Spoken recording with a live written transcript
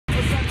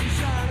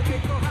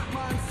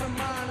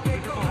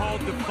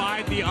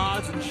defied the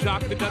odds and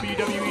shocked the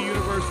WWE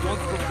Universe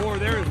once before.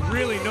 There is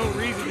really no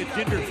reason that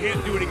Jinder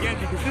can't do it again,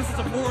 because this is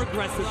a more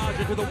aggressive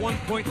logic for the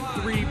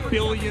 1.3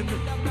 billion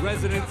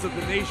residents of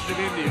the nation of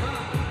India.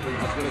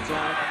 That's what it's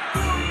on.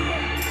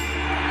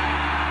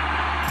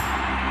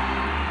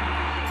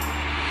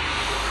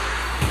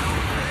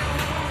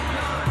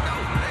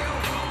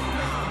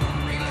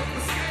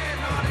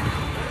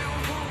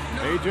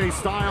 AJ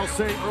Styles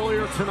saying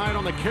earlier tonight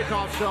on the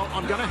kickoff show,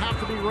 I'm going to have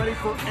to be ready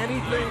for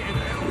anything. And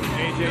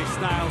AJ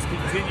Styles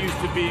continues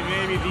to be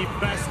maybe the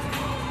best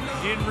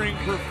in-ring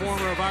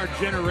performer of our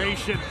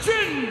generation.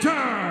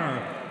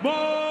 Jinder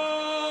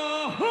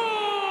Mahal,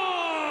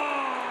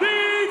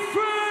 the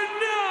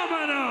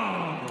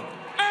phenomenal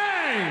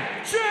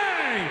AJ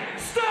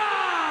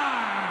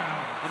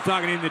Styles. I'm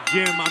talking in the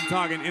gym, I'm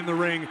talking in the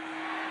ring.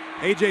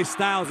 AJ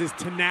Styles is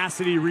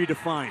tenacity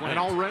redefined. And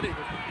already.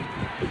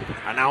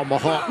 And now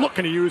Mahal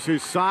looking to use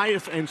his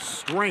size and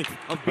strength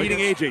of beating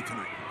AJ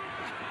tonight.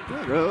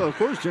 Yeah, of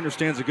course, Jinder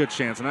stands a good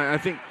chance, and I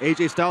think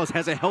AJ Styles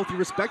has a healthy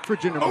respect for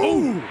Jinder.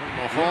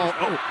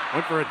 Mahal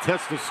went for a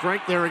test of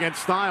strength there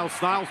against Styles.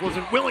 Styles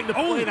wasn't willing to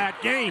play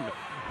that game.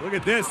 Look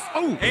at this.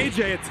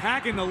 AJ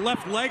attacking the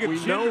left leg of Jinder.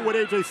 We know what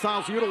AJ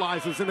Styles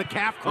utilizes in the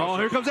calf crusher. Oh,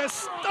 here comes that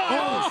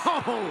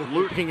Styles.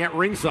 Lurking at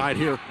ringside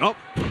here.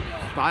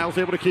 Styles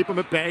able to keep him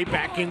at bay.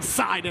 Back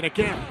inside, and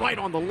again, right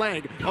on the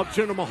leg of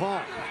Jinder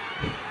Mahal.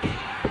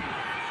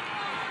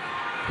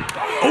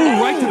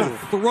 Right to the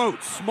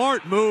throat.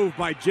 Smart move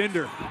by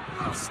Jinder.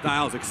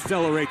 Styles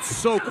accelerates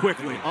so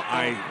quickly.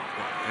 I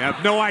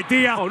have no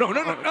idea. No.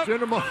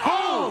 Jinder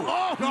Mahal.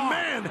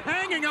 Man,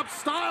 hanging up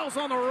Styles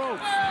on the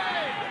ropes.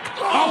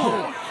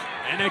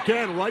 And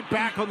again, right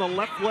back on the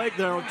left leg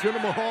there on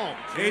Jinder Mahal.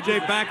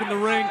 AJ back in the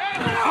ring.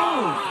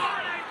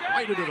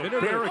 Right into the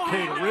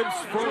barricade, ribs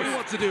first. What do you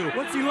want to do?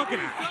 What's he looking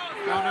at?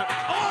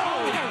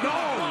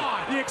 No!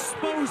 The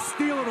exposed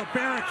steel of the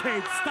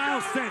barricade.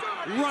 Styles sent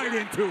right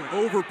into it.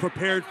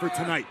 Over-prepared for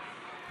tonight.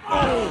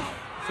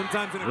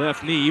 Sometimes in a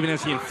left knee, even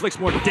as he inflicts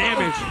more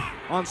damage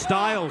on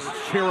Styles.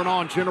 Cheering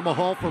on Jinder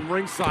Mahal from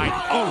ringside.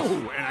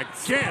 And again.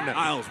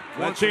 Styles.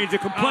 That changed the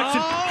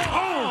complexion.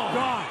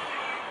 God.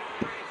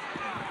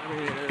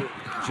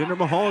 Jinder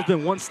Mahal has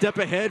been one step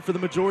ahead for the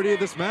majority of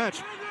this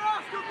match.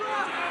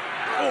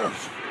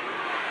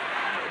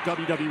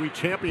 WWE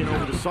champion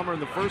over the summer in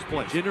the first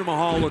place. Jinder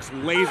Mahal looks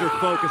laser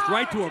focused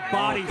right to a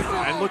body.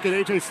 And look at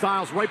AJ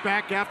Styles right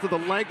back after the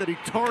leg that he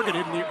targeted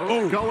in the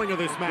early going of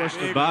this match.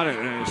 About it,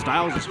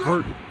 Styles is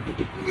hurt.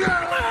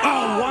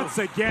 Once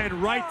again,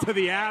 right to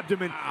the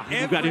abdomen.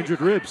 He's got injured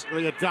ribs.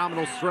 The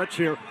abdominal stretch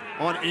here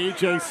on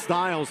AJ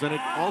Styles, and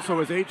it also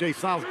has AJ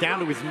Styles down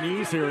to his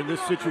knees here in this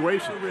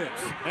situation.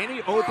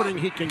 Any opening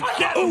he can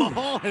get,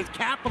 Mahal has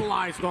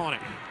capitalized on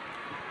it.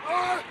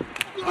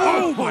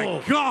 Oh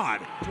my God!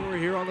 We're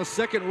here on the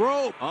second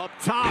rope. Up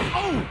top.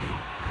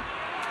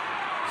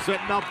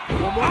 Setting up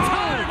one more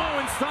time.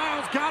 And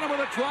Styles got him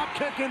with a drop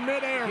kick in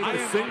midair.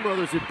 The Singh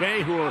brothers at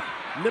bay who are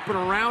nipping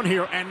around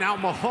here, and now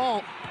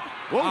Mahal.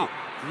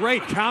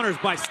 Great counters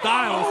by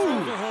Styles.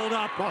 Hold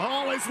up.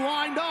 Mahal is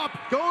lined up.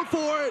 Going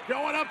for it.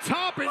 Going up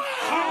top. And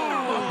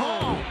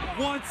Mahal.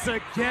 Once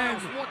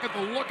again. Look at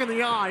the look in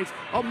the eyes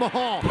of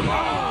Mahal.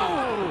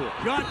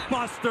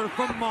 Gutbuster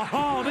from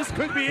Mahal. This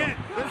could be it.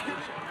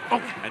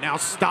 And now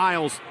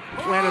Styles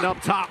planted up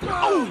top.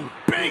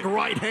 Big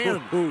right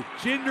hand.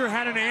 Jinder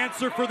had an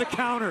answer for the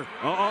counter.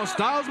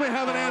 Styles may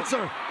have an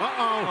answer.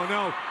 Oh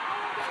no.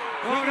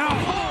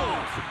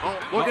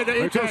 Look at AJ.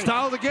 Here comes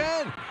Styles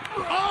again.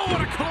 What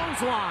a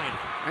clothesline.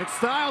 And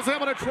Styles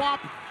able to drop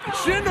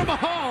Jinder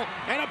Mahal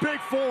and a big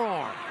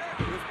forearm.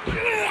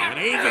 And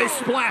AJ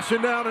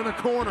splashing down in the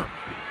corner.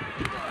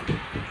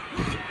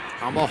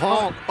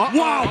 Mahal. He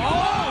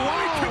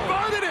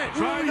converted it.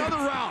 Try another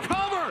round.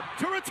 Cover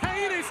to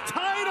retain his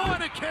title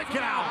and a kick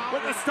out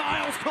with the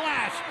Styles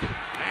clash.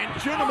 And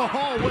Jinder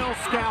Mahal well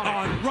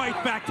scouted.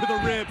 Right back to the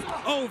ribs,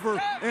 over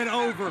and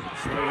over.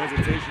 Slow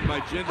hesitation by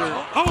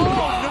Jinder.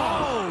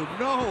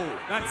 No.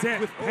 That's it,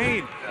 with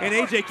pain. And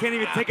AJ can't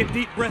even take a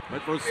deep breath.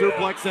 Went for a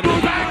suplex and a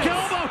back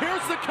elbow.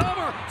 Here's the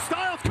cover.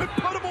 Styles could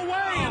put him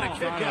away and a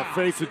kick out.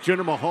 Face of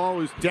Jinder Mahal,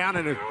 who's down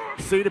in a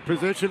seated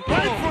position.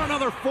 Wait for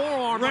another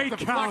forearm. Great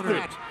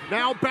counter.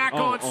 Now back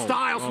on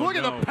Styles. Look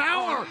at the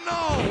power.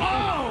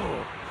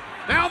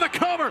 Now the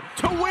cover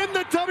to win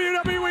the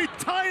WWE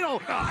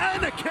title.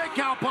 And a kick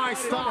out by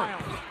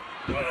Styles.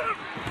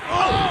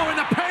 And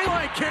the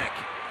Pele kick.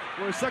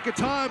 For a second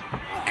time.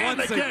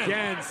 Once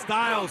again,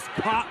 Styles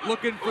caught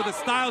looking for the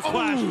Styles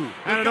clash.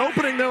 And an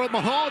opening there with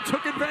Mahal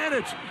took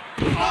advantage.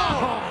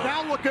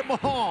 Now look at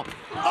Mahal.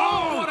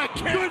 What a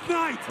kick. Good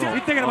night. Are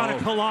you thinking about a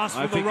coloss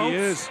from the ropes? I think he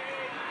is.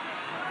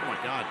 Oh my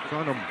God.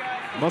 Trying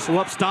to muscle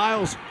up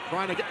Styles.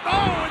 Trying to get.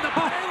 And the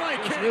Pele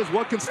kick.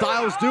 What can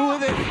Styles do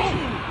with it?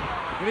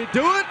 Can he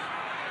do it?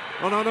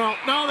 No,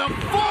 the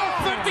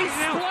 450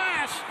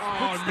 splash!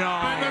 And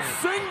the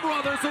Singh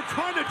brothers are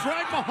trying to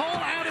drag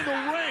Mahal out of the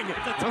ring.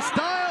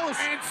 Styles!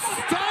 And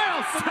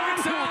Styles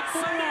takes out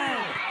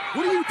Singh!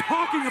 What are you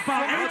talking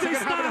about? AJ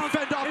Styles Styles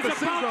fend off the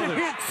is about to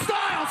hit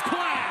Styles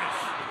clash!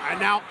 And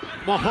now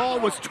Mahal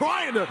was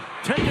trying to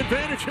take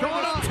advantage here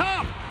on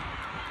top.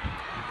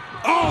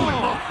 Oh,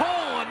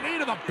 Mahal, a knee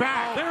to the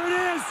back. there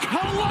it is.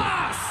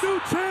 Koloss, New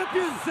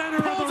champion.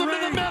 Center pulls of the him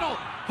ring. in the middle.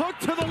 Hook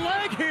to the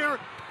leg here.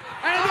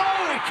 And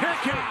he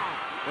kick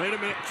out. Wait a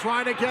minute,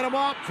 trying to get him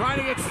up, trying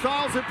to get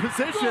Styles in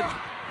position.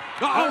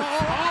 Wait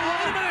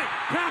a minute.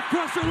 Calf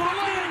crusher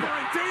locked in.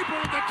 Going deeper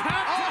with the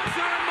calf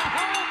crusher, and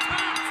Mahal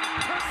taps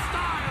to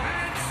Styles.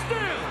 And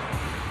still,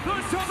 the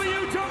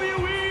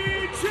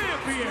WWE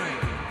champion,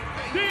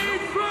 the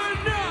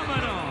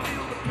phenomenal